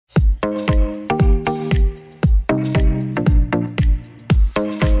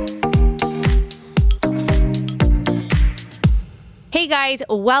guys,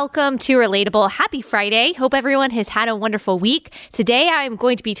 welcome to Relatable. Happy Friday. Hope everyone has had a wonderful week. Today I'm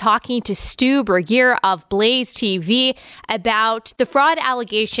going to be talking to Stu Burguiere of Blaze TV about the fraud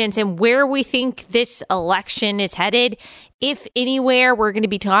allegations and where we think this election is headed. If anywhere, we're going to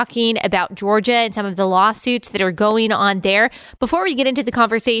be talking about Georgia and some of the lawsuits that are going on there. Before we get into the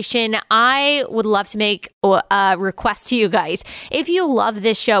conversation, I would love to make a request to you guys. If you love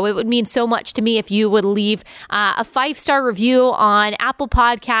this show, it would mean so much to me if you would leave a 5-star review on Apple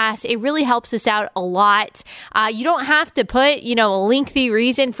Podcasts. It really helps us out a lot. You don't have to put, a lengthy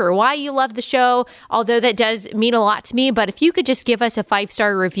reason for why you love the show, although that does mean a lot to me. But if you could just give us a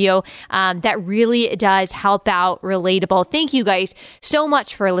 5-star review, that really does help out Relatable. Thank you guys so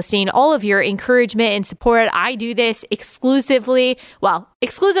much for listening, all of your encouragement and support. I do this exclusively for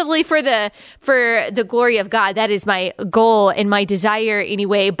the glory of God. That is my goal and my desire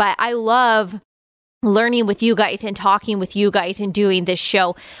anyway, but I love learning with you guys and talking with you guys and doing this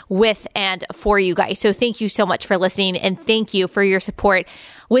show with and for you guys. So thank you so much for listening and thank you for your support.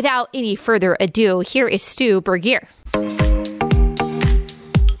 Without any further ado, here is Stu Burguiere.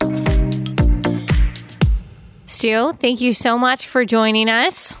 Stu, thank you so much for joining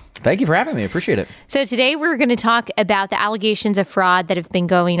us. Thank you for having me. I appreciate it. So today we're going to talk about the allegations of fraud that have been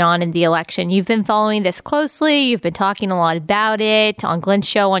going on in the election. You've been following this closely. You've been talking a lot about it on Glenn's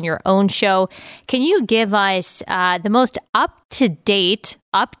show, on your own show. Can you give us the most up-to-date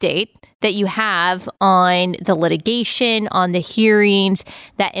update that you have on the litigation, on the hearings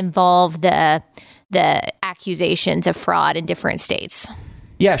that involve the accusations of fraud in different states?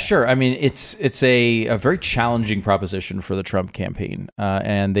 Yeah, sure. I mean, it's a very challenging proposition for the Trump campaign,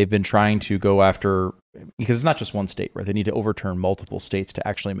 and they've been trying to go after, because it's not just one state, right? They need to overturn multiple states to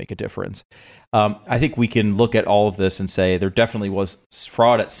actually make a difference. I think we can look at all of this and say there definitely was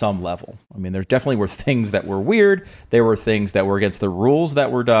fraud at some level. I mean, there definitely were things that were weird. There were things that were against the rules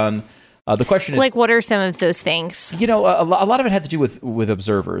that were done. The question is, like, what are some of those things? A lot of it had to do with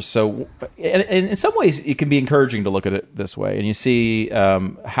observers. So in some ways, it can be encouraging to look at it this way. And you see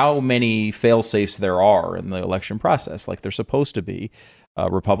how many fail-safes there are in the election process. Like, there's supposed to be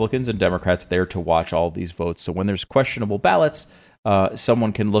Republicans and Democrats there to watch all of these votes. So when there's questionable ballots,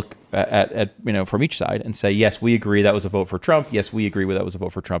 someone can look at from each side and say, yes, we agree that was a vote for Trump. Yes, we agree that was a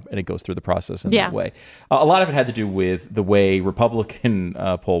vote for Trump. And it goes through the process in that way. A lot of it had to do with the way Republican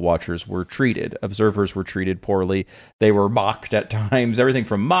poll watchers were treated. Observers were treated poorly. They were mocked at times, everything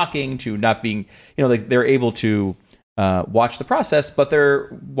from mocking to not being, they're able to watch the process, but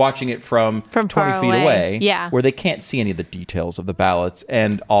they're watching it from 20 feet away, where they can't see any of the details of the ballots.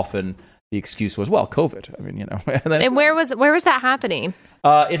 And often the excuse was, well, COVID. I mean, and where was that happening?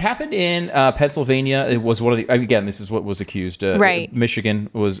 It happened in Pennsylvania. It was one of the, again, this is what was accused. Right. Michigan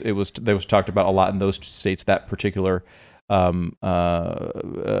was talked about a lot in those states, that particular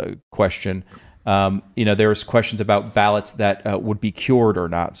question. There was questions about ballots that would be cured or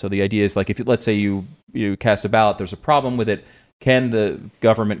not. So the idea is, like, if let's say you cast a ballot, there's a problem with it. Can the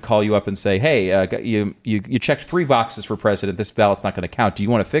government call you up and say, hey, you checked 3 boxes for president. This ballot's not going to count. Do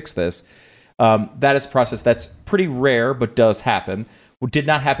you want to fix this? That is a process that's pretty rare, but does happen. It did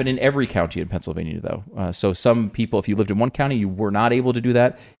not happen in every county in Pennsylvania, though. So some people, if you lived in one county, you were not able to do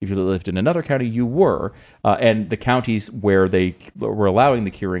that. If you lived in another county, you were. And the counties where they were allowing the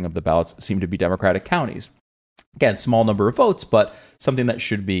curing of the ballots seem to be Democratic counties. Again, small number of votes, but something that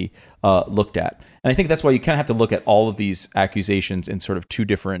should be looked at. And I think that's why you kind of have to look at all of these accusations in sort of 2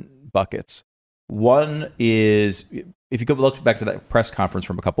 different buckets. One is, if you look back to that press conference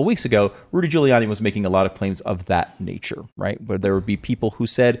from a couple of weeks ago, Rudy Giuliani was making a lot of claims of that nature, right? Where there would be people who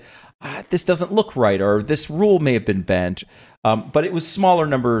said, this doesn't look right, or this rule may have been bent. But it was smaller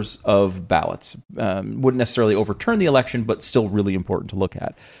numbers of ballots. Wouldn't necessarily overturn the election, but still really important to look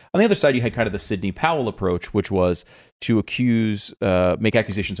at. On the other side, you had kind of the Sidney Powell approach, which was to make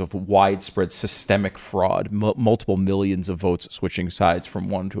accusations of widespread systemic fraud, multiple millions of votes switching sides from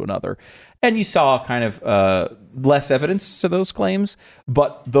one to another. And you saw kind of less evidence to those claims,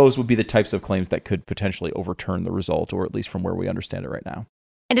 but those would be the types of claims that could potentially overturn the result, or at least from where we understand it right now.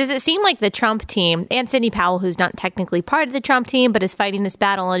 And does it seem like the Trump team and Sidney Powell, who's not technically part of the Trump team, but is fighting this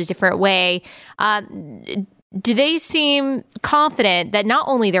battle in a different way, do they seem confident that not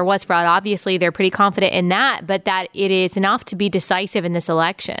only there was fraud, obviously they're pretty confident in that, but that it is enough to be decisive in this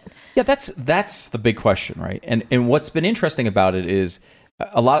election? Yeah, that's the big question, right? And what's been interesting about it is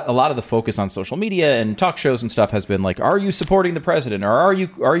a lot of the focus on social media and talk shows and stuff has been like, are you supporting the president, or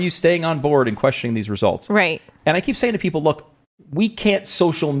are you staying on board and questioning these results? Right. And I keep saying to people, look, we can't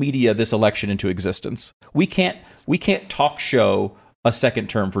social media this election into existence. We can't talk show a second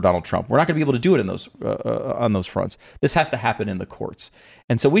term for Donald Trump. We're not going to be able to do it in those on those fronts. This has to happen in the courts.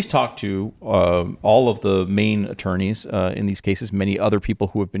 And so we've talked to all of the main attorneys in these cases, many other people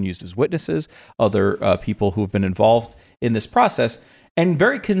who have been used as witnesses, other people who have been involved in this process, and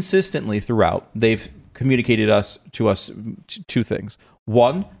very consistently throughout, they've communicated to us two things.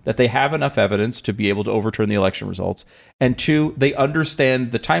 One, that they have enough evidence to be able to overturn the election results. And two, they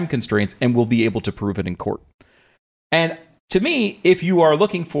understand the time constraints and will be able to prove it in court. And to me, if you are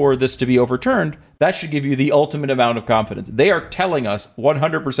looking for this to be overturned, that should give you the ultimate amount of confidence. They are telling us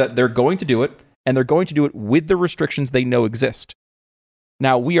 100% they're going to do it, and they're going to do it with the restrictions they know exist.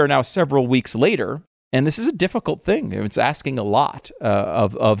 Now, we are now several weeks later, and this is a difficult thing. It's asking a lot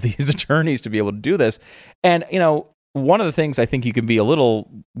of these attorneys to be able to do this. And, you know, one of the things I think you can be a little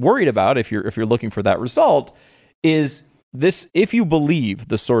worried about if you're looking for that result is this: if you believe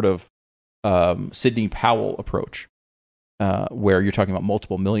the sort of Sidney Powell approach, where you're talking about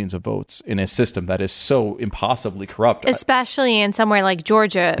multiple millions of votes in a system that is so impossibly corrupt. Especially in somewhere like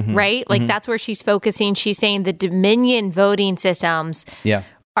Georgia, right? Like that's where she's focusing. She's saying the Dominion voting systems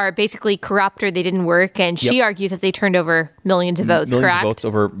are basically corrupt or they didn't work. And she argues that they turned over millions of votes, millions correct? Of votes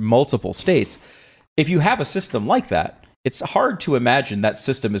over multiple states. If you have a system like that, it's hard to imagine that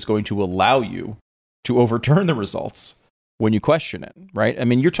system is going to allow you to overturn the results when you question it, right? I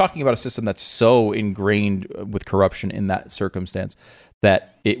mean, you're talking about a system that's so ingrained with corruption in that circumstance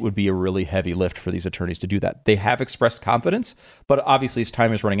that it would be a really heavy lift for these attorneys to do that. They have expressed confidence, but obviously as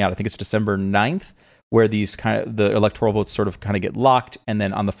time is running out, I think it's December 9th, where these the electoral votes sort of kind of get locked, and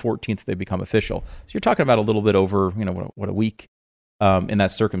then on the 14th they become official. So you're talking about a little bit over, what a week in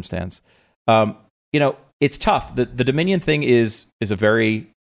that circumstance. It's tough. The Dominion thing is a very,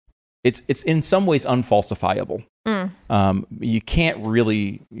 it's in some ways unfalsifiable. You can't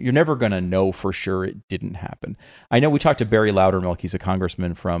really, you're never going to know for sure it didn't happen. I know we talked to Barry Loudermilk. He's a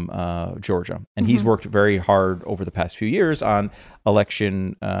congressman from Georgia, and he's worked very hard over the past few years on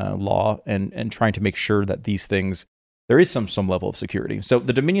election law and trying to make sure that these things, there is some level of security. So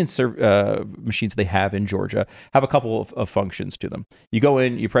the Dominion machines they have in Georgia have a couple of functions to them. You go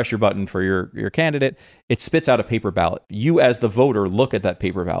in, you press your button for your candidate, it spits out a paper ballot. You as the voter look at that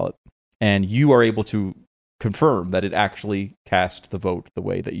paper ballot, and you are able to confirm that it actually cast the vote the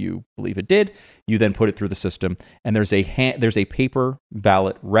way that you believe it did. You then put it through the system, and there's a paper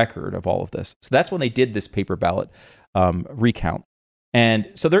ballot record of all of this. So that's when they did this paper ballot recount, and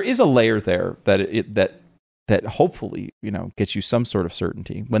so there is a layer there that hopefully gets you some sort of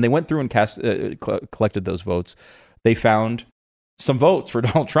certainty. When they went through and collected those votes, they found some votes for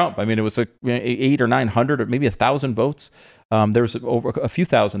Donald Trump. I mean, it was 800 or 900 or maybe 1,000 votes. There was over a few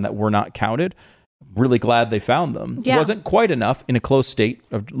thousand that were not counted. Really glad they found them. Yeah. It wasn't quite enough in a close state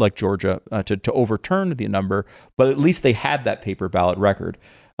like Georgia to overturn the number, but at least they had that paper ballot record.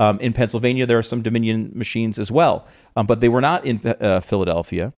 In Pennsylvania, there are some Dominion machines as well, but they were not in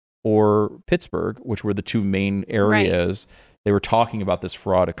Philadelphia or Pittsburgh, which were the two main areas they were talking about this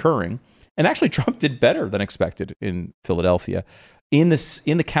fraud occurring. And actually, Trump did better than expected in Philadelphia. In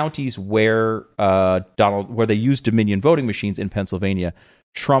the counties where they used Dominion voting machines in Pennsylvania,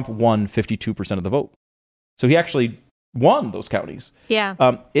 Trump won 52% of the vote. So he actually won those counties.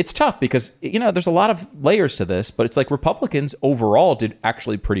 Yeah. It's tough because, there's a lot of layers to this, but it's like Republicans overall did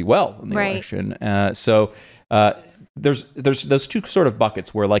actually pretty well in the election. So there's those two sort of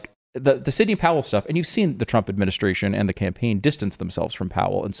buckets where like the Sidney Powell stuff, and you've seen the Trump administration and the campaign distance themselves from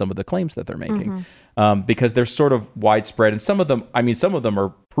Powell and some of the claims that they're making because they're sort of widespread. And some of them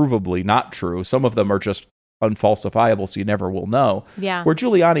are provably not true. Some of them are just unfalsifiable, so you never will know. Yeah. Where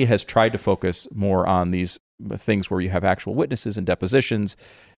Giuliani has tried to focus more on these things where you have actual witnesses and depositions.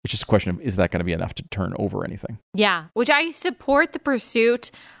 It's just a question of, is that going to be enough to turn over anything? Yeah, which I support the pursuit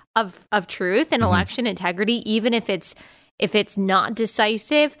of truth and election integrity, even if it's not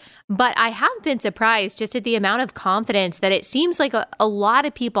decisive. But I have been surprised just at the amount of confidence that it seems like a lot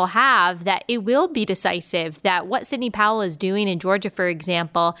of people have that it will be decisive, that what Sidney Powell is doing in Georgia, for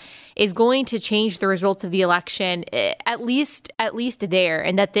example, is going to change the results of the election, at least there,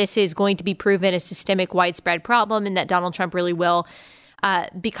 and that this is going to be proven a systemic, widespread problem, and that Donald Trump really will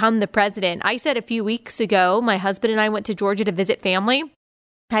become the president. I said a few weeks ago, my husband and I went to Georgia to visit family.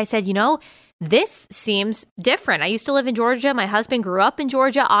 I said, this seems different. I used to live in Georgia. My husband grew up in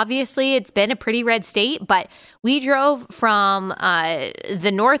Georgia. Obviously, it's been a pretty red state, but we drove from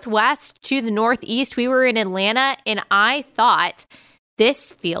the Northwest to the Northeast. We were in Atlanta, and I thought,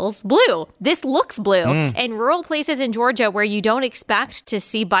 this feels blue. This looks blue. In rural places in Georgia where you don't expect to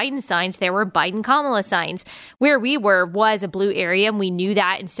see Biden signs, there were Biden-Kamala signs. Where we were was a blue area, and we knew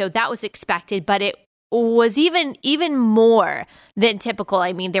that, and so that was expected, but was even more than typical.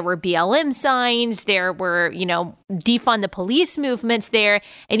 I mean, there were BLM signs, there were, defund the police movements there,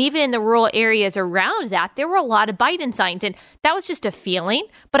 and even in the rural areas around that, there were a lot of Biden signs, and that was just a feeling.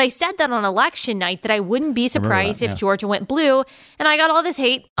 But I said that on election night that I wouldn't be surprised if Georgia went blue, and I got all this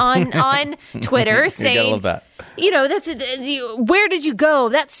hate on Twitter saying, that's where did you go?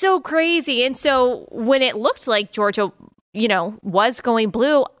 That's so crazy. And so when it looked like Georgia was going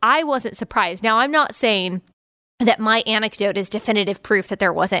blue, I wasn't surprised. Now, I'm not saying that my anecdote is definitive proof that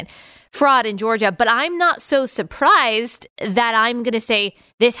there wasn't fraud in Georgia, but I'm not so surprised that I'm going to say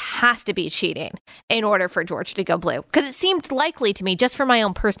this has to be cheating in order for Georgia to go blue, because it seemed likely to me just from my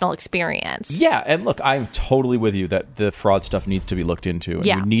own personal experience. Yeah. And look, I'm totally with you that the fraud stuff needs to be looked into. And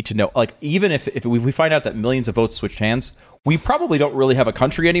you need to know, like, even if we find out that millions of votes switched hands, we probably don't really have a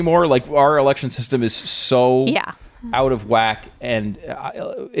country anymore. Like, our election system is so out of whack, and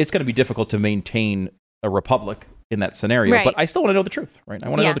it's going to be difficult to maintain a republic in that scenario. Right. But I still want to know the truth, right? I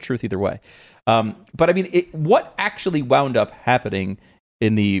want to know the truth either way. But I mean, what actually wound up happening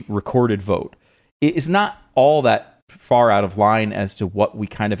in the recorded vote is not all that far out of line as to what we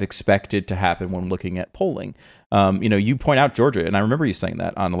kind of expected to happen when looking at polling. You point out Georgia, and I remember you saying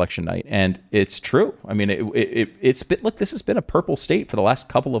that on election night, and it's true. I mean, it's been, look, this has been a purple state for the last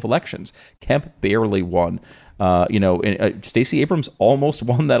couple of elections. Kemp barely won. Stacey Abrams almost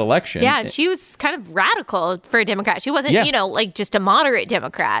won that election. Yeah, she was kind of radical for a Democrat. She wasn't, like just a moderate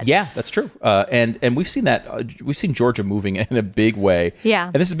Democrat. Yeah, that's true. And we've seen that. We've seen Georgia moving in a big way. Yeah.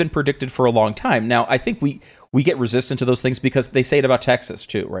 And this has been predicted for a long time. Now, I think we get resistant to those things because they say it about Texas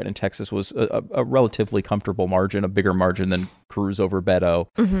too, right? And Texas was a relatively comfortable margin, a bigger margin than Cruz over Beto.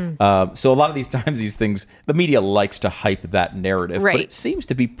 Mm-hmm. So a lot of these times, these things, the media likes to hype that narrative, but it seems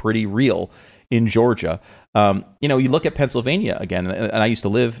to be pretty real in Georgia. You look at Pennsylvania again, and I used to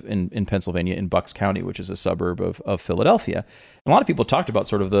live in Pennsylvania in Bucks County, which is a suburb of Philadelphia. And a lot of people talked about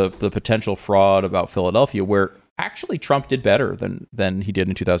sort of the potential fraud about Philadelphia, where actually Trump did better than he did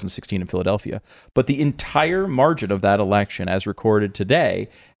in 2016 in Philadelphia. But the entire margin of that election, as recorded today,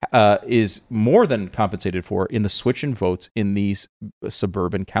 is more than compensated for in the switch in votes in these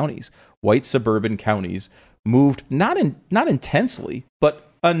suburban counties. White suburban counties moved not intensely, but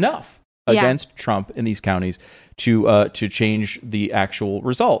enough against Trump in these counties to change the actual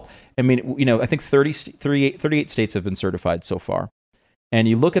result. I mean, I think 38 states have been certified so far. And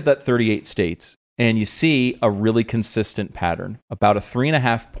you look at that 38 states and you see a really consistent pattern, about a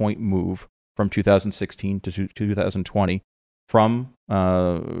 3.5 point move from 2016 to 2020 from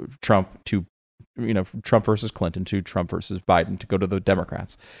Trump to, Trump versus Clinton to Trump versus Biden to go to the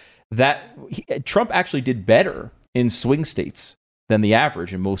Democrats. Trump actually did better in swing states than the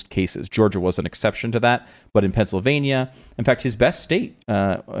average in most cases. Georgia was an exception to that, but in Pennsylvania, in fact, his best state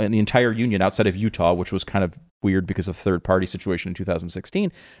in the entire union outside of Utah, which was kind of weird because of third-party situation in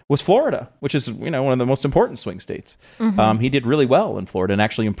 2016, was Florida, which is one of the most important swing states. Mm-hmm. He did really well in Florida and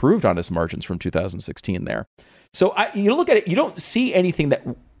actually improved on his margins from 2016 there. So you look at it, you don't see anything that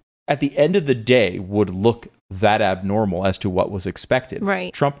at the end of the day would look that abnormal as to what was expected.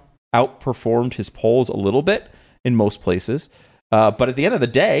 Right. Trump outperformed his polls a little bit in most places. But at the end of the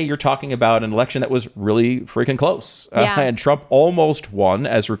day, you're talking about an election that was really freaking close. And Trump almost won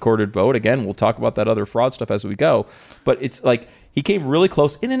as recorded vote. Again, we'll talk about that other fraud stuff as we go. But it's like he came really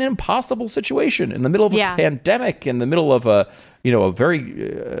close in an impossible situation in the middle of a pandemic, in the middle of a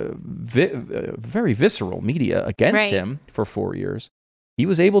very visceral media against him for 4 years. He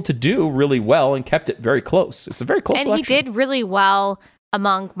was able to do really well and kept it very close. It's a very close election. And he did really well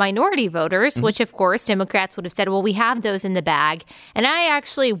among minority voters, which of course Democrats would have said, well, we have those in the bag. And I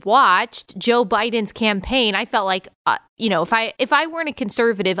actually watched Joe Biden's campaign. I felt like, if I weren't a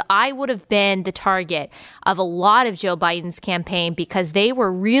conservative, I would have been the target of a lot of Joe Biden's campaign, because they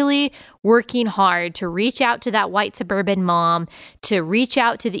were really working hard to reach out to that white suburban mom, to reach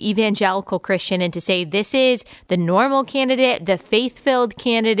out to the evangelical Christian, and to say, this is the normal candidate, the faith-filled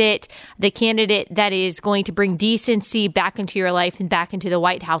candidate, the candidate that is going to bring decency back into your life and back into the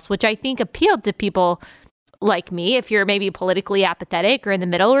White House, which I think appealed to people like me, if you're maybe politically apathetic or in the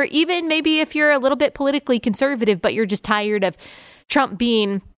middle, or even maybe if you're a little bit politically conservative, but you're just tired of Trump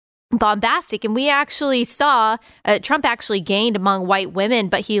being bombastic. And we actually saw Trump actually gained among white women,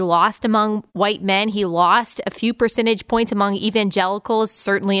 but he lost among white men. He lost a few percentage points among evangelicals,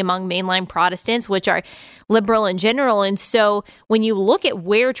 certainly among mainline Protestants, which are liberal in general. And so when you look at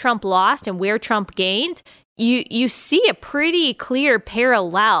where Trump lost and where Trump gained, you see a pretty clear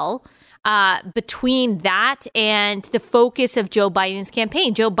parallel between that and the focus of Joe Biden's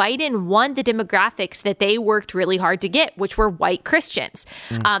campaign. Joe Biden won the demographics that they worked really hard to get, which were white Christians.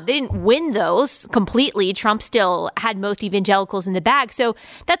 They didn't win those completely. Trump still had most evangelicals in the bag. So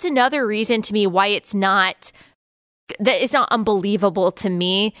that's another reason to me why it's not unbelievable to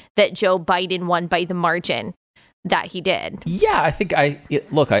me that Joe Biden won by the margin that he did. Yeah, I think I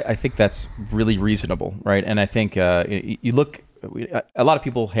think that's really reasonable, right? And I think you look, a lot of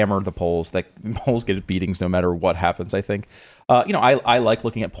people hammer the polls, that polls get beatings no matter what happens. I think, I like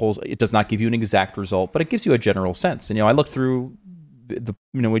looking at polls. It does not give you an exact result, but it gives you a general sense. And, I looked through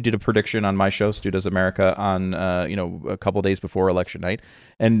we did a prediction on my show, Stu Does America, on, a couple of days before election night.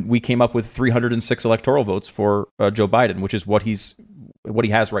 And we came up with 306 electoral votes for Joe Biden, which is what he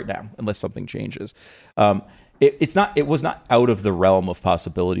has right now, unless something changes. It was not out of the realm of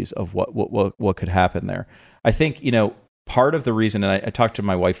possibilities of what could happen there. I think, part of the reason, and I talked to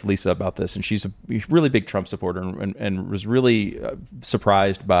my wife, Lisa, about this, and she's a really big Trump supporter and was really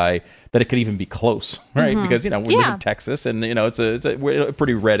surprised by that it could even be close, right? Mm-hmm. Because, we live in Texas and, it's a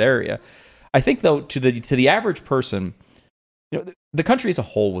pretty red area. I think, though, to the average person, the country as a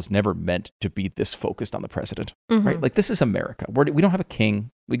whole was never meant to be this focused on the president, right? Like, this is America. We don't have a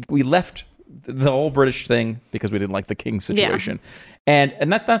king. We left the whole British thing because we didn't like the king situation. Yeah.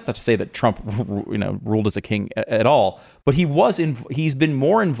 And that's not to say that Trump, ruled as a king at all, but he's been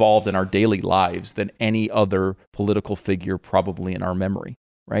more involved in our daily lives than any other political figure probably in our memory,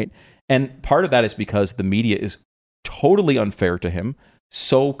 right? And part of that is because the media is totally unfair to him.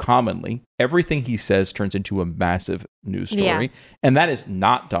 So commonly, everything he says turns into a massive news story. Yeah. And that is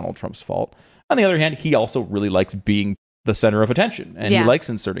not Donald Trump's fault. On the other hand, he also really likes being the center of attention, and he likes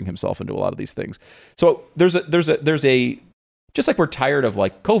inserting himself into a lot of these things. So there's a just like we're tired of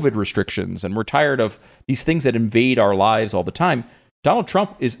like COVID restrictions and we're tired of these things that invade our lives all the time. Donald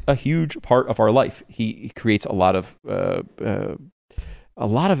Trump is a huge part of our life. He creates a lot of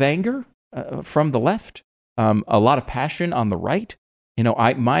anger from the left, a lot of passion on the right.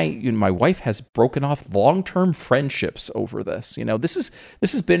 My wife has broken off long-term friendships over this. This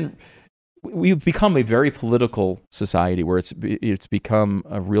has been. We've become a very political society where it's become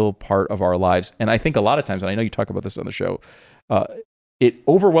a real part of our lives. And I think a lot of times, and I know you talk about this on the show, it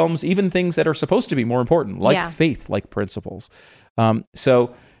overwhelms even things that are supposed to be more important, like faith, like principles.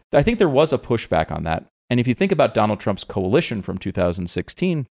 So I think there was a pushback on that. And if you think about Donald Trump's coalition from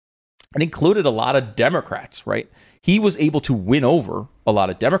 2016, it included a lot of Democrats, right? He was able to win over a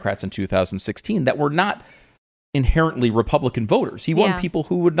lot of Democrats in 2016 that were not inherently Republican voters. He won people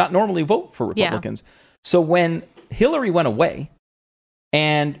who would not normally vote for Republicans. Yeah. So when Hillary went away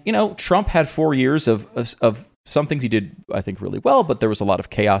and, Trump had 4 years of some things he did, I think, really well, but there was a lot of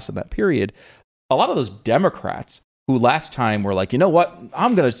chaos in that period. A lot of those Democrats who last time were like, you know what,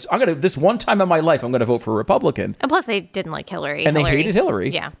 I'm gonna this one time in my life, I'm gonna vote for a Republican. And plus they didn't like Hillary. And they hated Hillary.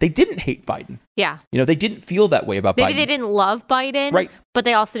 Yeah. They didn't hate Biden. Yeah. They didn't feel that way about Biden. Maybe they didn't love Biden, right? But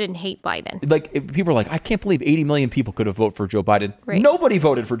they also didn't hate Biden. Like, people are like, I can't believe 80 million people could have voted for Joe Biden. Right. Nobody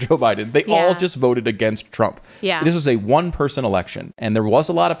voted for Joe Biden. They all just voted against Trump. Yeah. This was a one-person election, and there was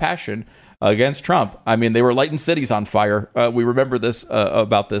a lot of passion against Trump. I mean, they were lighting cities on fire. We remember this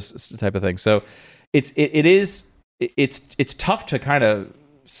about this type of thing. So it's tough to kind of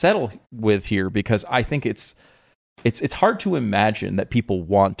settle with here, because I think it's hard to imagine that people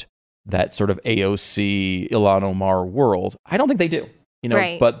want that sort of AOC, Ilhan Omar world. I don't think they do,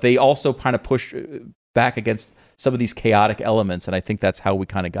 right. But they also kind of push back against some of these chaotic elements. And I think that's how we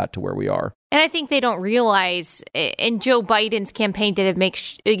kind of got to where we are. And I think they don't realize, and Joe Biden's campaign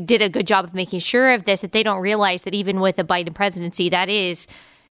did a good job of making sure of this, that they don't realize that even with a Biden presidency, that is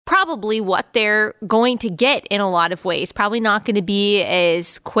probably what they're going to get in a lot of ways. Probably not going to be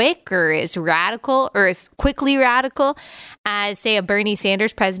as quick or as radical or as quickly radical as, say, a Bernie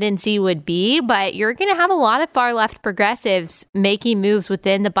Sanders presidency would be. But you're going to have a lot of far left progressives making moves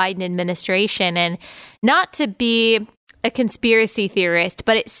within the Biden administration. And not to be a conspiracy theorist,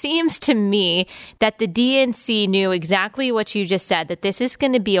 but it seems to me that the DNC knew exactly what you just said, that this is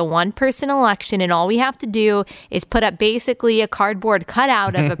going to be a one-person election, and all we have to do is put up basically a cardboard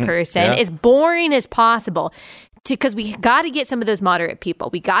cutout of a person, as boring as possible, because we got to get some of those moderate people.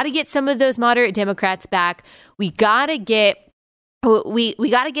 We got to get some of those moderate Democrats back. We got to get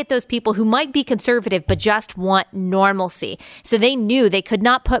those people who might be conservative but just want normalcy. So they knew they could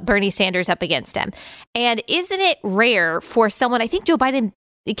not put Bernie Sanders up against him. And isn't it rare for someone, I think Joe Biden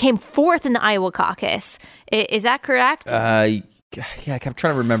came fourth in the Iowa caucus. Is that correct? Yeah, I'm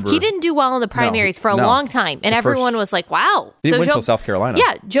trying to remember. He didn't do well in the primaries for a long time, and everyone was like, "Wow." He went to South Carolina.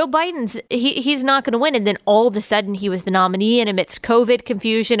 Yeah, Joe Biden's he's not going to win, and then all of a sudden he was the nominee, and amidst COVID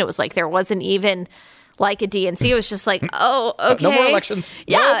confusion, it was like there wasn't even like a DNC. It was just like, oh, okay, no more elections.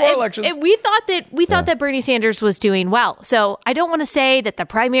 Yeah, no more elections. And we thought that Bernie Sanders was doing well. So I don't want to say that the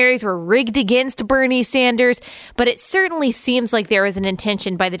primaries were rigged against Bernie Sanders, but it certainly seems like there was an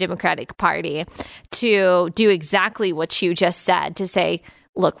intention by the Democratic Party to do exactly what you just said, to say,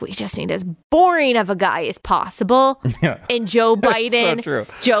 look, we just need as boring of a guy as possible. Yeah. And Joe Biden, so true.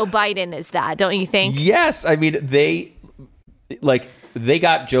 Joe Biden is that, don't you think? Yes. I mean, they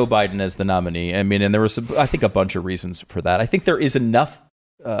got Joe Biden as the nominee. I mean, and there was, I think, a bunch of reasons for that. I think there is enough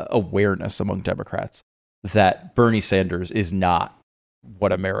awareness among Democrats that Bernie Sanders is not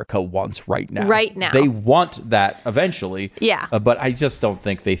what America wants right now. Right now. They want that eventually. Yeah. But I just don't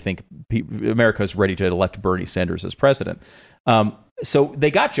think they think America is ready to elect Bernie Sanders as president. So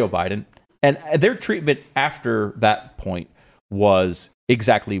they got Joe Biden, and their treatment after that point was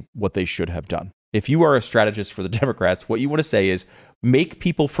exactly what they should have done. If you are a strategist for the Democrats, what you want to say is make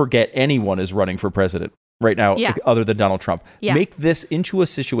people forget anyone is running for president right now, other than Donald Trump. Yeah. Make this into a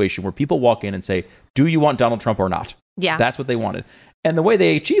situation where people walk in and say, do you want Donald Trump or not? Yeah. That's what they wanted. And the way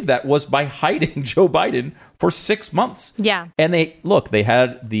they achieved that was by hiding Joe Biden for 6 months. Yeah. And they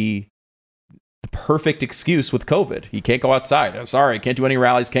had the perfect excuse with COVID. He can't go outside. I'm sorry, can't do any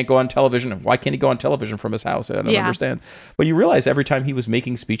rallies, can't go on television. Why can't he go on television from his house? I don't understand. But you realize every time he was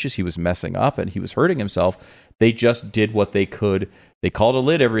making speeches, he was messing up and he was hurting himself. They just did what they could. They called a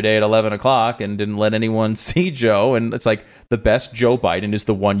lid every day at 11 o'clock and didn't let anyone see Joe. And it's like the best Joe Biden is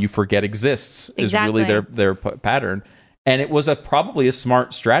the one you forget exists, exactly. Is really their pattern. And it was probably a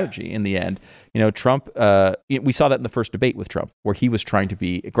smart strategy in the end. You know, Trump, we saw that in the first debate with Trump, where he was trying to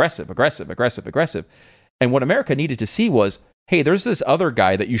be aggressive. And what America needed to see was, hey, there's this other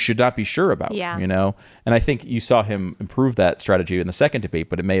guy that you should not be sure about, you know? And I think you saw him improve that strategy in the second debate,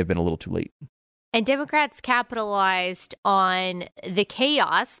 but it may have been a little too late. And Democrats capitalized on the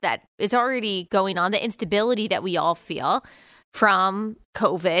chaos that is already going on, the instability that we all feel from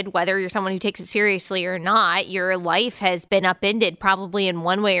COVID, whether you're someone who takes it seriously or not. Your life has been upended probably in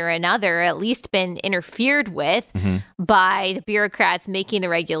one way or another, at least been interfered with by the bureaucrats making the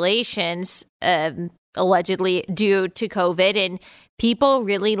regulations allegedly due to COVID. And people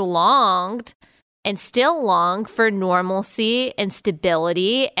really longed and still long for normalcy and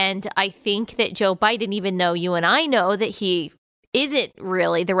stability. And I think that Joe Biden, even though you and I know that he isn't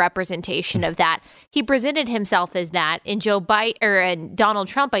really the representation of that, he presented himself as that. And and Donald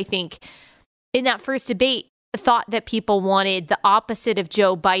Trump, I think, in that first debate, thought that people wanted the opposite of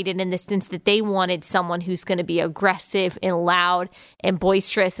Joe Biden, in the sense that they wanted someone who's going to be aggressive and loud and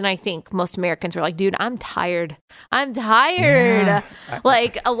boisterous. And I think most Americans were like, dude, I'm tired. Yeah.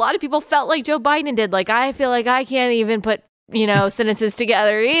 Like, a lot of people felt like Joe Biden did. Like, I feel like I can't even put, sentences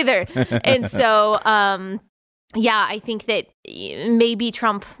together either. And so, yeah, I think that maybe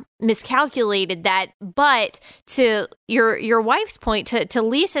Trump miscalculated that. But to your wife's point, to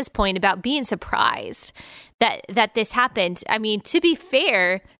Lisa's point about being surprised that this happened, I mean, to be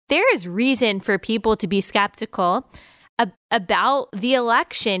fair, there is reason for people to be skeptical about the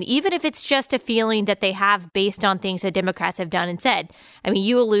election, even if it's just a feeling that they have based on things that Democrats have done and said. I mean,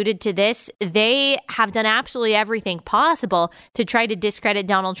 you alluded to this. They have done absolutely everything possible to try to discredit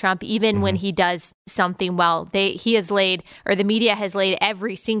Donald Trump, even when he does something well. The media has laid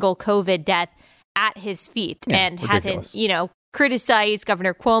every single COVID death at his feet and ridiculous. Hasn't, criticize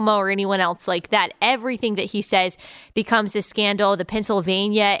Governor Cuomo or anyone else like that. Everything that he says becomes a scandal. The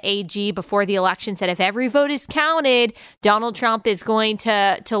Pennsylvania AG before the election said if every vote is counted, Donald Trump is going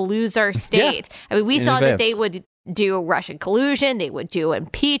to lose our state. Yeah. I mean, we saw that they would do Russian collusion. They would do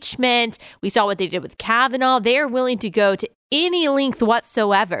impeachment. We saw what they did with Kavanaugh. They are willing to go to any length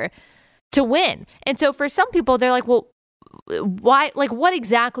whatsoever to win. And so for some people, they're like, well, why? Like, what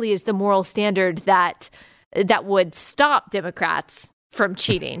exactly is the moral standard that would stop Democrats from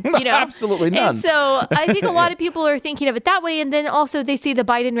cheating? Absolutely none. And so I think a lot of people are thinking of it that way. And then also they see the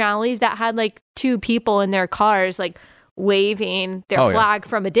Biden rallies that had like two people in their cars, like waving their flag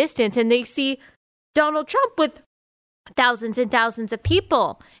from a distance. And they see Donald Trump with thousands and thousands of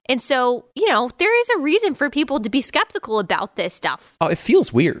people. And so, there is a reason for people to be skeptical about this stuff. Oh, it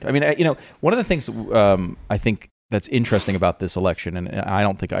feels weird. I mean, one of the things I think that's interesting about this election, and I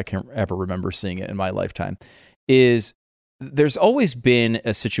don't think I can ever remember seeing it in my lifetime, is there's always been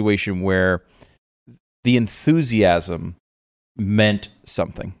a situation where the enthusiasm meant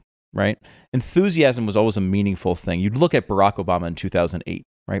something, right? Enthusiasm was always a meaningful thing. You'd look at Barack Obama in 2008,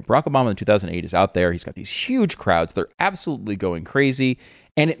 right? Barack Obama in 2008 is out there. He's got these huge crowds. They're absolutely going crazy.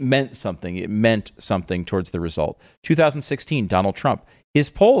 And it meant something. It meant something towards the result. 2016, Donald Trump. His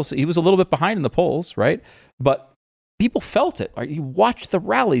polls, he was a little bit behind in the polls, right? But people felt it. Right? You watched the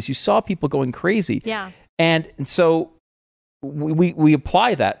rallies. You saw people going crazy. Yeah. And so we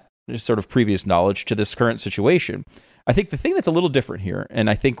apply that sort of previous knowledge to this current situation. I think the thing that's a little different here, and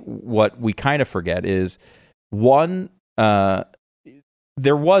I think what we kind of forget is, one,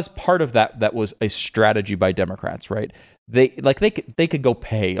 there was part of that was a strategy by Democrats, right? They could go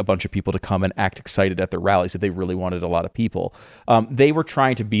pay a bunch of people to come and act excited at their rallies if they really wanted a lot of people. They were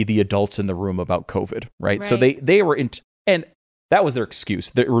trying to be the adults in the room about COVID, right? So they were and that was their excuse.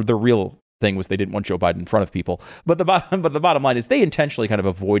 The real thing was they didn't want Joe Biden in front of people. But the bottom line is they intentionally kind of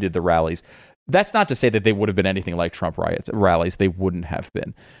avoided the rallies. That's not to say that they would have been anything like Trump rallies. They wouldn't have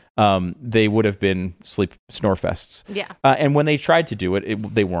been. They would have been snore fests. Yeah. And when they tried to do it,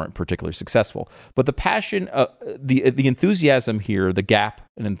 they weren't particularly successful. But the passion, the enthusiasm here, the gap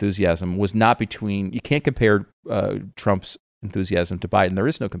in enthusiasm was not between. You can't compare Trump's enthusiasm to Biden. There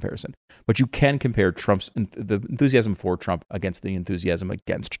is no comparison. But you can compare the enthusiasm for Trump against the enthusiasm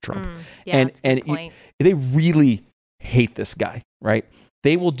against Trump. And they really hate this guy, right?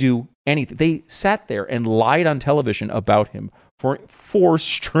 They will do anything. They sat there and lied on television about him for 4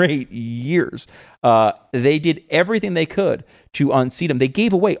 straight years. They did everything they could to unseat him. They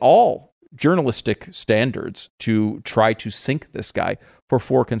gave away all journalistic standards to try to sink this guy for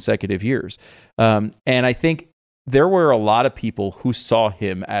 4 consecutive years. And I think there were a lot of people who saw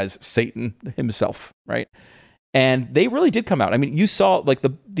him as Satan himself, right? And they really did come out. I mean, you saw like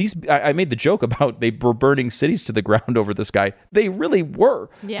I made the joke about they were burning cities to the ground over this guy. They really were.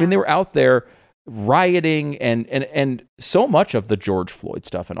 Yeah. I mean, they were out there rioting and so much of the George Floyd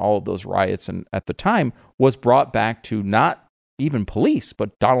stuff and all of those riots and at the time was brought back to not even police,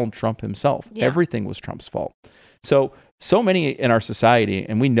 but Donald Trump himself. Yeah. Everything was Trump's fault. So many in our society,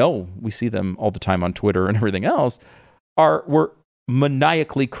 and we see them all the time on Twitter and everything else, were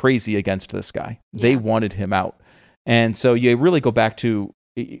maniacally crazy against this guy. Yeah. They wanted him out. And so you really go back to,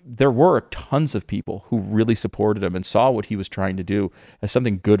 there were tons of people who really supported him and saw what he was trying to do as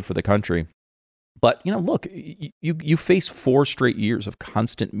something good for the country. But, look, you face 4 straight years of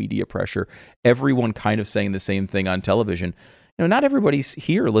constant media pressure, everyone kind of saying the same thing on television. Not everybody's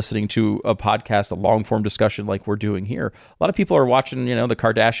here listening to a podcast, a long-form discussion like we're doing here. A lot of people are watching, the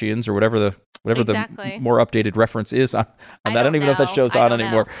Kardashians or whatever the more updated reference is on that. I don't even know if that show's on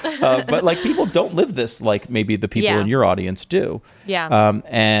anymore. But like people don't live this like maybe the people in your audience do. Yeah.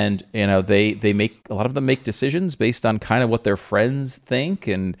 And they make, a lot of them make decisions based on kind of what their friends think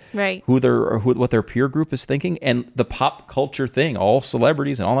and what their peer group is thinking, and the pop culture thing. All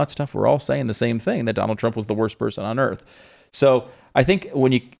celebrities and all that stuff, we're all saying the same thing, that Donald Trump was the worst person on earth. So I think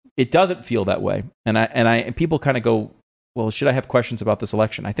it doesn't feel that way, and people kind of go, well, should I have questions about this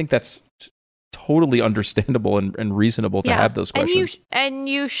election? I think that's totally understandable and reasonable to have those questions. And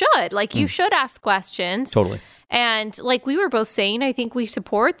you should, you should ask questions. Totally. And like we were both saying, I think we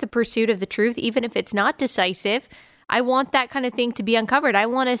support the pursuit of the truth, even if it's not decisive. I want that kind of thing to be uncovered. I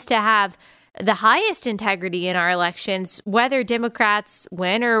want us to have the highest integrity in our elections, whether Democrats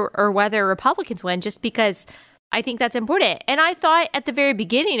win or whether Republicans win, just because I think that's important. And I thought at the very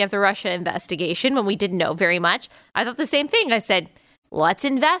beginning of the Russia investigation, when we didn't know very much, I thought the same thing. I said, let's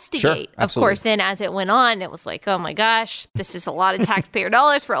investigate. Sure, of course, then as it went on, it was like, oh my gosh, this is a lot of taxpayer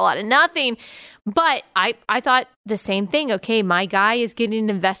dollars for a lot of nothing. But I thought the same thing. Okay, my guy is getting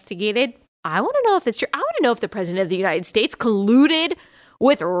investigated. I want to know if it's true. I want to know if the president of the United States colluded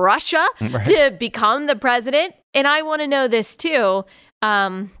with Russia to become the president. And I want to know this too.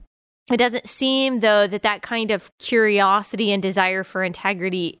 It doesn't seem, though, that kind of curiosity and desire for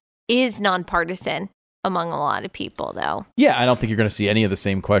integrity is nonpartisan among a lot of people, though. Yeah, I don't think you're going to see any of the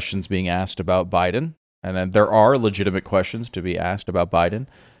same questions being asked about Biden. And then there are legitimate questions to be asked about Biden.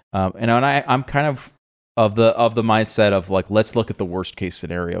 And I'm kind of the mindset of like, let's look at the worst case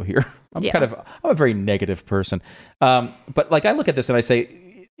scenario here. I'm a very negative person. But like I look at this and I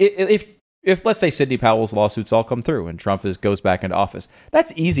say, if let's say Sidney Powell's lawsuits all come through and Trump goes back into office,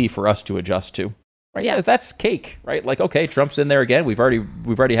 that's easy for us to adjust to, right? Yeah. That's cake, right? Like, okay, Trump's in there again. We've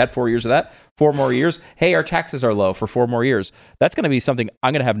already had 4 years of that. 4 more years. Hey, our taxes are low for 4 more years. That's going to be something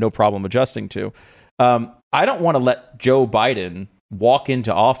I'm going to have no problem adjusting to. I don't want to let Joe Biden walk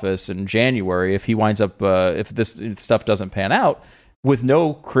into office in January if he winds up if this stuff doesn't pan out, with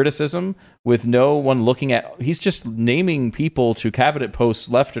no criticism, with no one looking at, he's just naming people to cabinet posts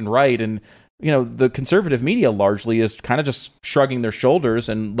left and right. And, the conservative media largely is kind of just shrugging their shoulders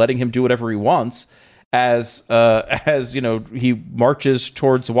and letting him do whatever he wants. as he marches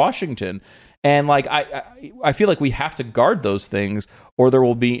towards Washington. And like I feel like we have to guard those things, or there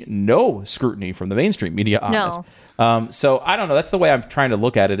will be no scrutiny from the mainstream media on it. So I don't know. That's the way I'm trying to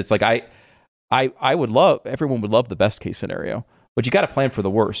look at it. It's like everyone would love the best case scenario, but you got to plan for the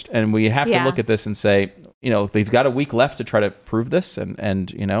worst. And we have to look at this and say, they've got a week left to try to prove this,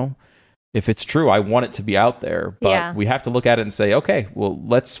 and if it's true, I want it to be out there. But we have to look at it and say, okay, well,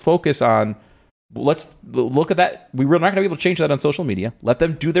 let's focus on. Let's look at that. We're not going to be able to change that on social media. Let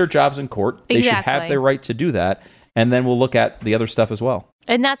them do their jobs in court. They should have their right to do that. And then we'll look at the other stuff as well.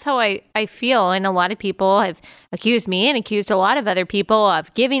 And that's how I feel. And a lot of people have accused me and accused a lot of other people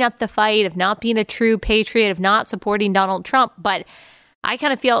of giving up the fight, of not being a true patriot, of not supporting Donald Trump. But I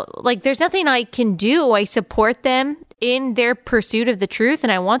kind of feel like there's nothing I can do. I support them in their pursuit of the truth,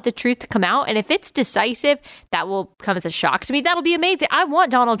 and I want the truth to come out. And if it's decisive, that will come as a shock to me. That'll be amazing. I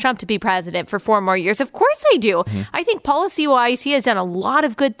want Donald Trump to be president for 4 more years. Of course I do. Mm-hmm. I think policy-wise, he has done a lot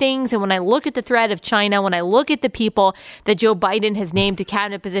of good things. And when I look at the threat of China, when I look at the people that Joe Biden has named to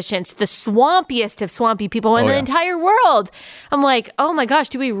cabinet positions, the swampiest of swampy people in the entire world, I'm like, oh my gosh,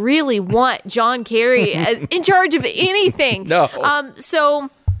 do we really want John Kerry in charge of anything? No.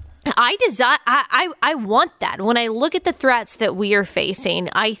 So I want that. When I look at the threats that we are facing,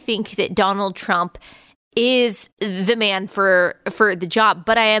 I think that Donald Trump is the man for the job,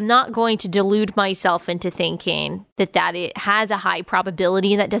 but I am not going to delude myself into thinking that it has a high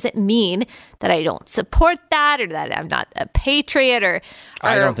probability. And that doesn't mean that I don't support that, or that I'm not a patriot, or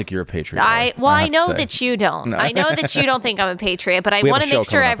I don't think you're a patriot. I know that you don't. No. I know that you don't think I'm a patriot, but I want to make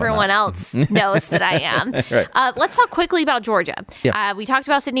sure everyone else knows that I am. Right. Let's talk quickly about Georgia. Yeah. We talked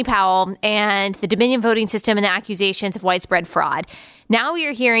about Sidney Powell and the Dominion voting system and the accusations of widespread fraud. Now we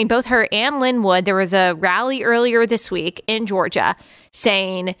are hearing both her and Lynn Wood. There was a rally earlier this week in Georgia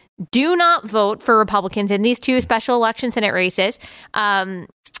saying, do not vote for Republicans in these 2 special election Senate races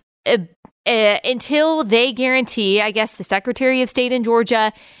until they guarantee, I guess, the Secretary of State in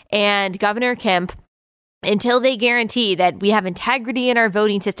Georgia and Governor Kemp, until they guarantee that we have integrity in our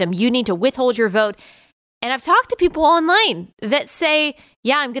voting system. You need to withhold your vote. And I've talked to people online that say,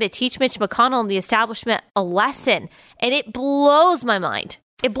 yeah, I'm going to teach Mitch McConnell and the establishment a lesson. And it blows my mind.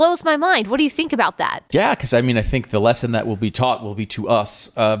 It blows my mind. What do you think about that? Yeah, because I think the lesson that will be taught will be to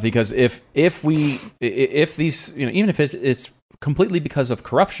us. Because if these, even if it's completely because of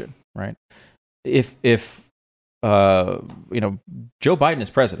corruption, right? If Joe Biden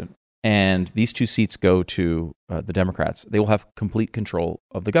is president, and these 2 seats go to the Democrats, they will have complete control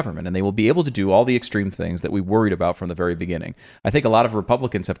of the government, and they will be able to do all the extreme things that we worried about from the very beginning. I think a lot of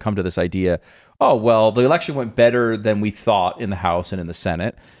Republicans have come to this idea, oh, well, the election went better than we thought in the House and in the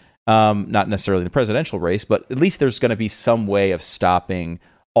Senate. Not necessarily in the presidential race, but at least there's going to be some way of stopping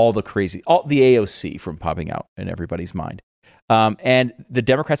all the AOC from popping out in everybody's mind. And the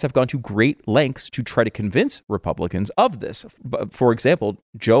Democrats have gone to great lengths to try to convince Republicans of this. For example,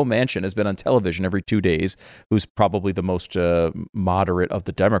 Joe Manchin has been on television every 2 days, who's probably the most moderate of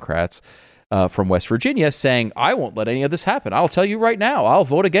the Democrats, from West Virginia, saying, I won't let any of this happen. I'll tell you right now, I'll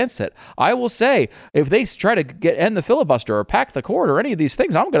vote against it. I will say, if they try to end the filibuster or pack the court or any of these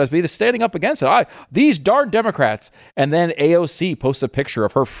things, I'm going to be standing up against it. These darn Democrats. And then AOC posts a picture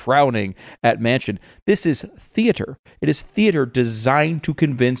of her frowning at Manchin. This is theater. It is theater designed to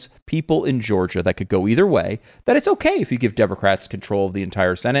convince people in Georgia that could go either way that it's okay if you give Democrats control of the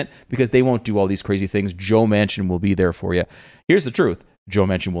entire Senate, because they won't do all these crazy things. Joe Manchin will be there for you. Here's the truth. Joe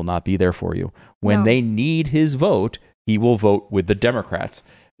Manchin will not be there for you. When they need his vote, he will vote with the Democrats.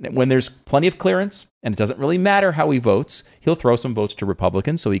 When there's plenty of clearance, and it doesn't really matter how he votes, he'll throw some votes to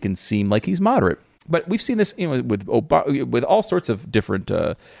Republicans so he can seem like he's moderate. But we've seen this with all sorts of different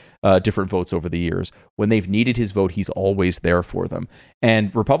votes over the years. When they've needed his vote, he's always there for them.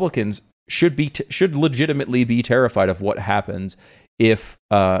 And Republicans should legitimately be terrified of what happens if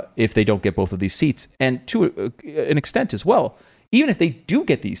they don't get both of these seats. And to an extent as well, even if they do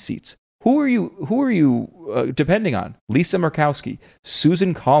get these seats, who are you depending on? Lisa Murkowski,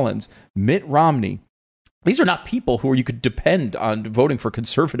 Susan Collins, Mitt Romney. These are not people who you could depend on voting for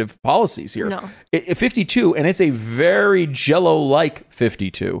conservative policies here. No. 52, and it's a very Jell-O-like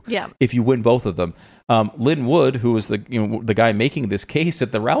 52. Yeah. If you win both of them, Lynn Wood, who was the guy making this case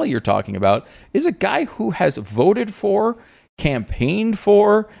at the rally you're talking about, is a guy who has voted for, campaigned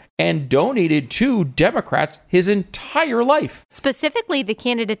for, and donated to Democrats his entire life. Specifically, the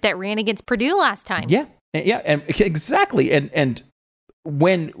candidate that ran against Purdue last time. Yeah, and exactly. And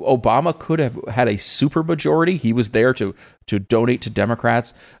when Obama could have had a super majority, he was there to donate to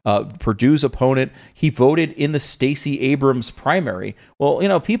Democrats. Perdue's opponent, he voted in the Stacey Abrams primary.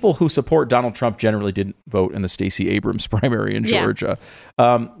 Well, people who support Donald Trump generally didn't vote in the Stacey Abrams primary in Georgia.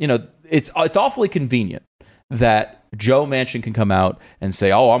 It's awfully convenient that Joe Manchin can come out and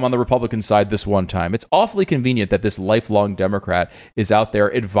say, oh, I'm on the Republican side this one time. It's awfully convenient that this lifelong Democrat is out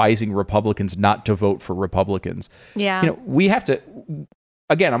there advising Republicans not to vote for Republicans. Yeah. We have to,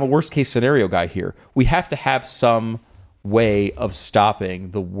 again, I'm a worst case scenario guy here. We have to have some way of stopping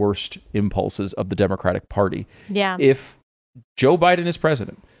the worst impulses of the Democratic Party. Yeah. If Joe Biden is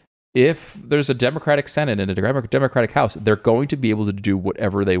president, if there's a Democratic Senate and a Democratic House, they're going to be able to do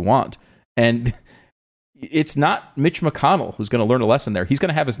whatever they want. And it's not Mitch McConnell who's going to learn a lesson there. He's going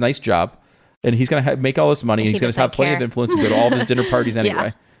to have his nice job, and he's going to make all this money, and he's going to have plenty of influence and go to all of his dinner parties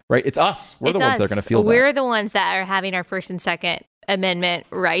anyway. Right? It's us. We're the ones that are going to feel that. We're the ones that are having our First and Second Amendment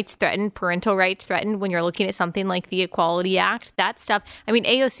rights threatened, parental rights threatened when you're looking at something like the Equality Act, that stuff. I mean,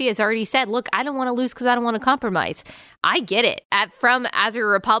 AOC has already said, look, I don't want to lose because I don't want to compromise. I get it. As a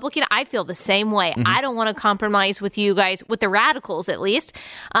Republican, I feel the same way. Mm-hmm. I don't want to compromise with you guys, with the radicals at least,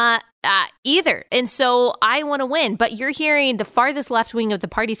 either. And so I want to win. But you're hearing the farthest left wing of the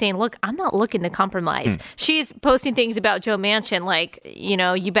party saying, look, I'm not looking to compromise. She's posting things about Joe Manchin like,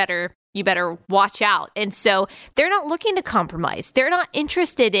 you better watch out. And so they're not looking to compromise. They're not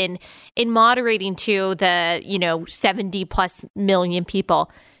interested in moderating to the, 70 plus million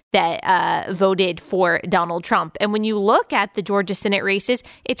people that voted for Donald Trump. And when you look at the Georgia Senate races,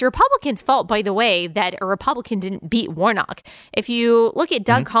 it's Republicans' fault, by the way, that a Republican didn't beat Warnock. If you look at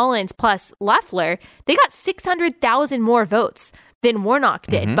Doug Collins plus Loeffler, they got 600,000 more votes than Warnock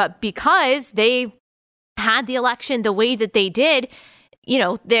did. But because they had the election the way that they did,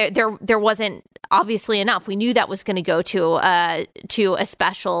 there wasn't obviously enough. We knew that was going to go to a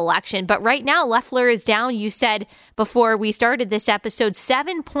special election. But right now, Loeffler is down, you said before we started this episode,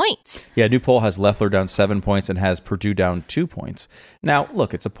 7 points. Yeah, new poll has Loeffler down 7 points and has Perdue down 2 points. Now,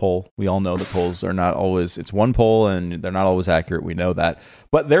 look, it's a poll. We all know the polls are not always, it's one poll and they're not always accurate. We know that.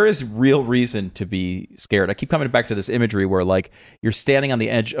 But there is real reason to be scared. I keep coming back to this imagery where like you're standing on the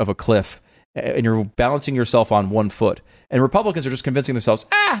edge of a cliff and you're balancing yourself on one foot. And Republicans are just convincing themselves,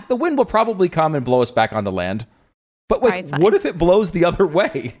 the wind will probably come and blow us back onto land. But wait, what if it blows the other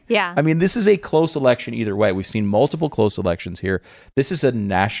way? Yeah. I mean, this is a close election either way. We've seen multiple close elections here. This is a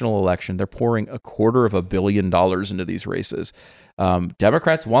national election. They're pouring $250 million into these races.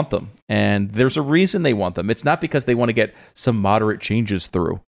 Democrats want them, and there's a reason they want them. It's not because they want to get some moderate changes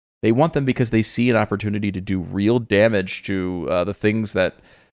through. They want them because they see an opportunity to do real damage to the things that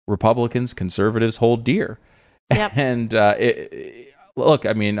Republicans, conservatives hold dear. Yep. And look,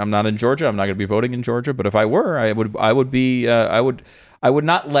 I mean, I'm not in Georgia. I'm not going to be voting in Georgia. But if I were, I would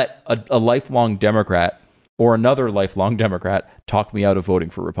not let a lifelong Democrat or another lifelong Democrat talk me out of voting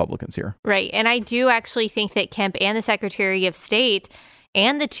for Republicans here. Right. And I do actually think that Kemp and the Secretary of State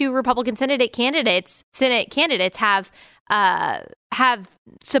and the two Republican Senate candidates have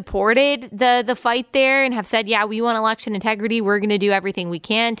supported the fight there and have said, yeah, we want election integrity. We're going to do everything we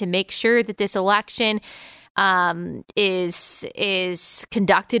can to make sure that this election is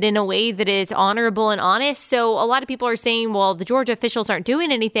conducted in a way that is honorable and honest. So a lot of people are saying, well, the Georgia officials aren't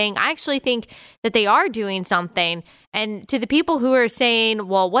doing anything. I actually think that they are doing something. And to the people who are saying,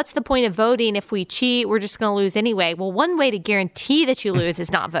 well, what's the point of voting if we cheat? We're just going to lose anyway. Well, one way to guarantee that you lose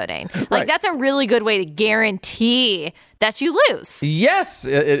is not voting. Like, that's a really good way to guarantee that you lose. Yes,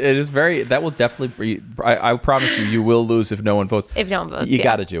 it is very, that will definitely be, I promise you will lose if no one votes. If no one votes, you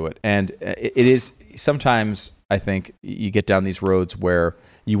got to do it. And it is, sometimes I think you get down these roads where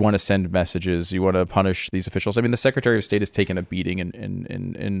you want to send messages, you want to punish these officials. I mean, the Secretary of State has taken a beating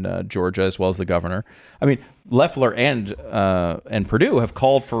in Georgia, as well as the governor. I mean, Loeffler and Perdue have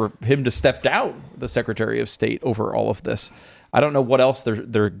called for him to step down, the Secretary of State, over all of this. I don't know what else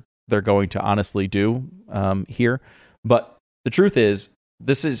they're going to honestly do here, but the truth is,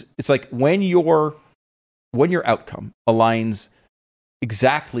 it's like when your outcome aligns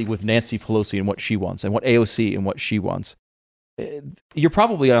exactly with Nancy Pelosi and what she wants, and what AOC and what she wants, you're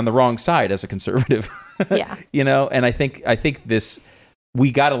probably on the wrong side as a conservative. Yeah. And I think this,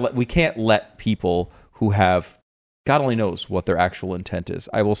 we can't let people who have, God only knows what their actual intent is.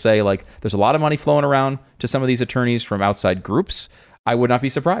 I will say, like, there's a lot of money flowing around to some of these attorneys from outside groups. I would not be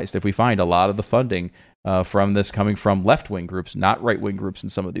surprised if we find a lot of the funding from this coming from left-wing groups, not right-wing groups in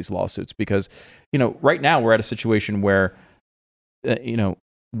some of these lawsuits. Because, right now we're at a situation where,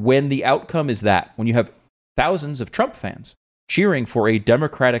 when the outcome is that, when you have thousands of Trump fans cheering for a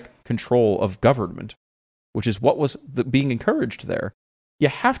Democratic control of government, which is what was being encouraged there,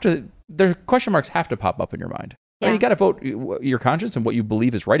 their question marks have to pop up in your mind. Yeah. You got to vote your conscience and what you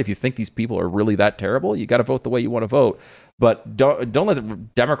believe is right. If you think these people are really that terrible, you got to vote the way you want to vote. But don't let the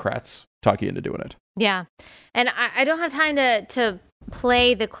Democrats talk you into doing it. Yeah. And I don't have time to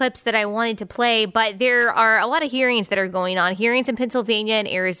play the clips that I wanted to play, but there are a lot of hearings that are going on. Hearings in Pennsylvania and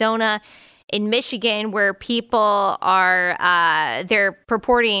Arizona, in Michigan, where people are they're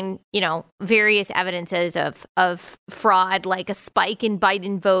purporting, various evidences of fraud, like a spike in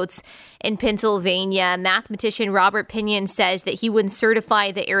Biden votes in Pennsylvania. Mathematician Robert Pinion says that he wouldn't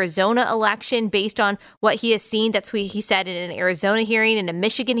certify the Arizona election based on what he has seen. That's what he said in an Arizona hearing. In a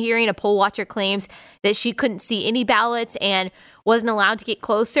Michigan hearing, a poll watcher claims that she couldn't see any ballots and wasn't allowed to get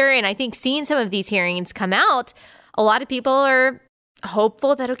closer. And I think seeing some of these hearings come out, a lot of people are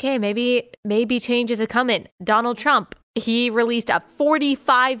hopeful that, okay, maybe change is coming. Donald Trump, he released a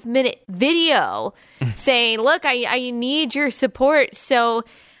 45-minute video saying, look, I need your support. So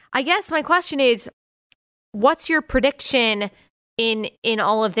I guess my question is, what's your prediction in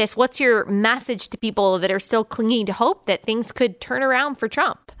all of this? What's your message to people that are still clinging to hope that things could turn around for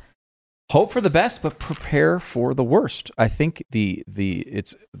Trump? Hope for the best, but prepare for the worst. I think the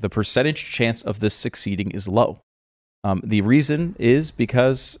percentage chance of this succeeding is low. The reason is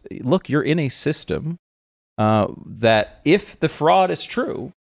because, look, you're in a system that, if the fraud is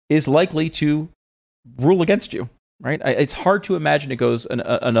true, is likely to rule against you, right? It's hard to imagine it goes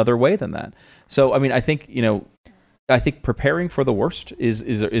another way than that. So, I mean, I think preparing for the worst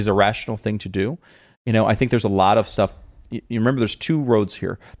is a rational thing to do. I think there's a lot of stuff. You remember, there's two roads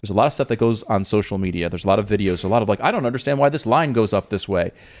here. There's a lot of stuff that goes on social media. There's a lot of videos, a lot of I don't understand why this line goes up this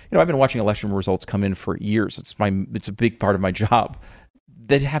way. I've been watching election results come in for years. It's a big part of my job.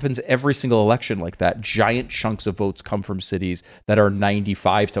 That happens every single election like that. Giant chunks of votes come from cities that are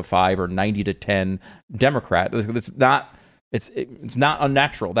 95-5 or 90-10 Democrat. It's not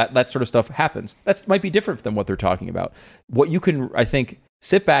unnatural. That sort of stuff happens. That might be different than what they're talking about. What you can, I think,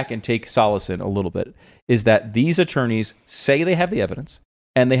 sit back and take solace in a little bit is that these attorneys say they have the evidence,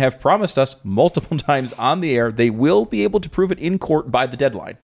 and they have promised us multiple times on the air they will be able to prove it in court by the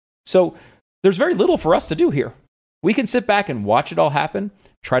deadline. So there's very little for us to do here. We can sit back and watch it all happen,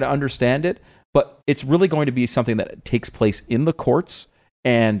 try to understand it, but it's really going to be something that takes place in the courts.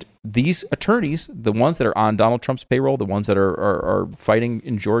 And these attorneys, the ones that are on Donald Trump's payroll, the ones that are fighting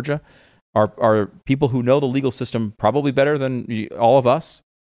in Georgia, are people who know the legal system probably better than all of us,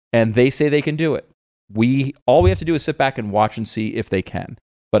 and they say they can do it. All we have to do is sit back and watch and see if they can.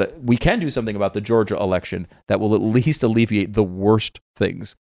 But we can do something about the Georgia election that will at least alleviate the worst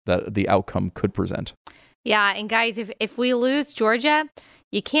things that the outcome could present. Yeah, and guys, if we lose Georgia,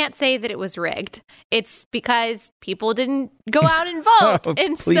 you can't say that it was rigged. It's because people didn't go out and vote.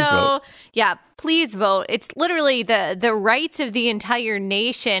 And vote. Yeah, please vote. It's literally the rights of the entire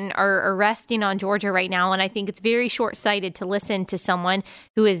nation are resting on Georgia right now. And I think it's very short-sighted to listen to someone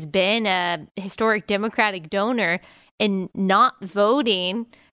who has been a historic Democratic donor and not voting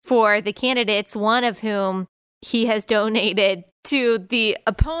for the candidates, one of whom he has donated to the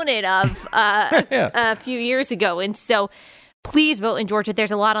opponent of a few years ago. And so please vote in Georgia.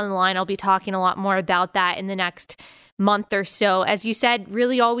 There's a lot on the line. I'll be talking a lot more about that in the next month or so. As you said,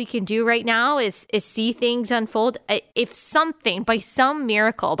 really all we can do right now is see things unfold. If something, by some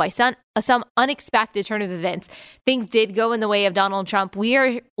miracle, by some unexpected turn of events, things did go in the way of Donald Trump, we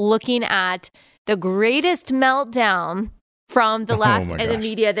are looking at the greatest meltdown from the left and the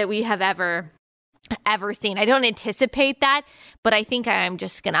media that we have ever seen. I don't anticipate that, but I think I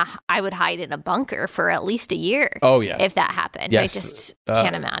would hide in a bunker for at least a year. Oh, yeah. If that happened. Yes. I just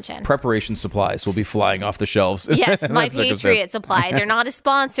can't imagine. Preparation supplies will be flying off the shelves. Yes, My Patriot Supply. They're not a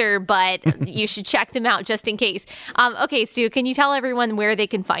sponsor, but you should check them out just in case. Okay, Stu, can you tell everyone where they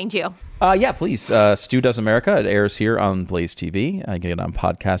can find you? Yeah, please. Stu Does America. It airs here on Blaze TV. You can get it on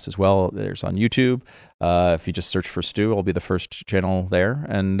podcast as well. There's on YouTube. If you just search for Stu, I'll be the first channel there.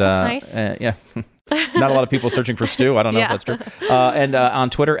 And that's nice. Yeah. Not a lot of people searching for Stu. I don't know if that's true. And on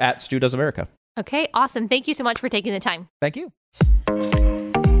Twitter, @Stu Does America. Okay, awesome. Thank you so much for taking the time. Thank you.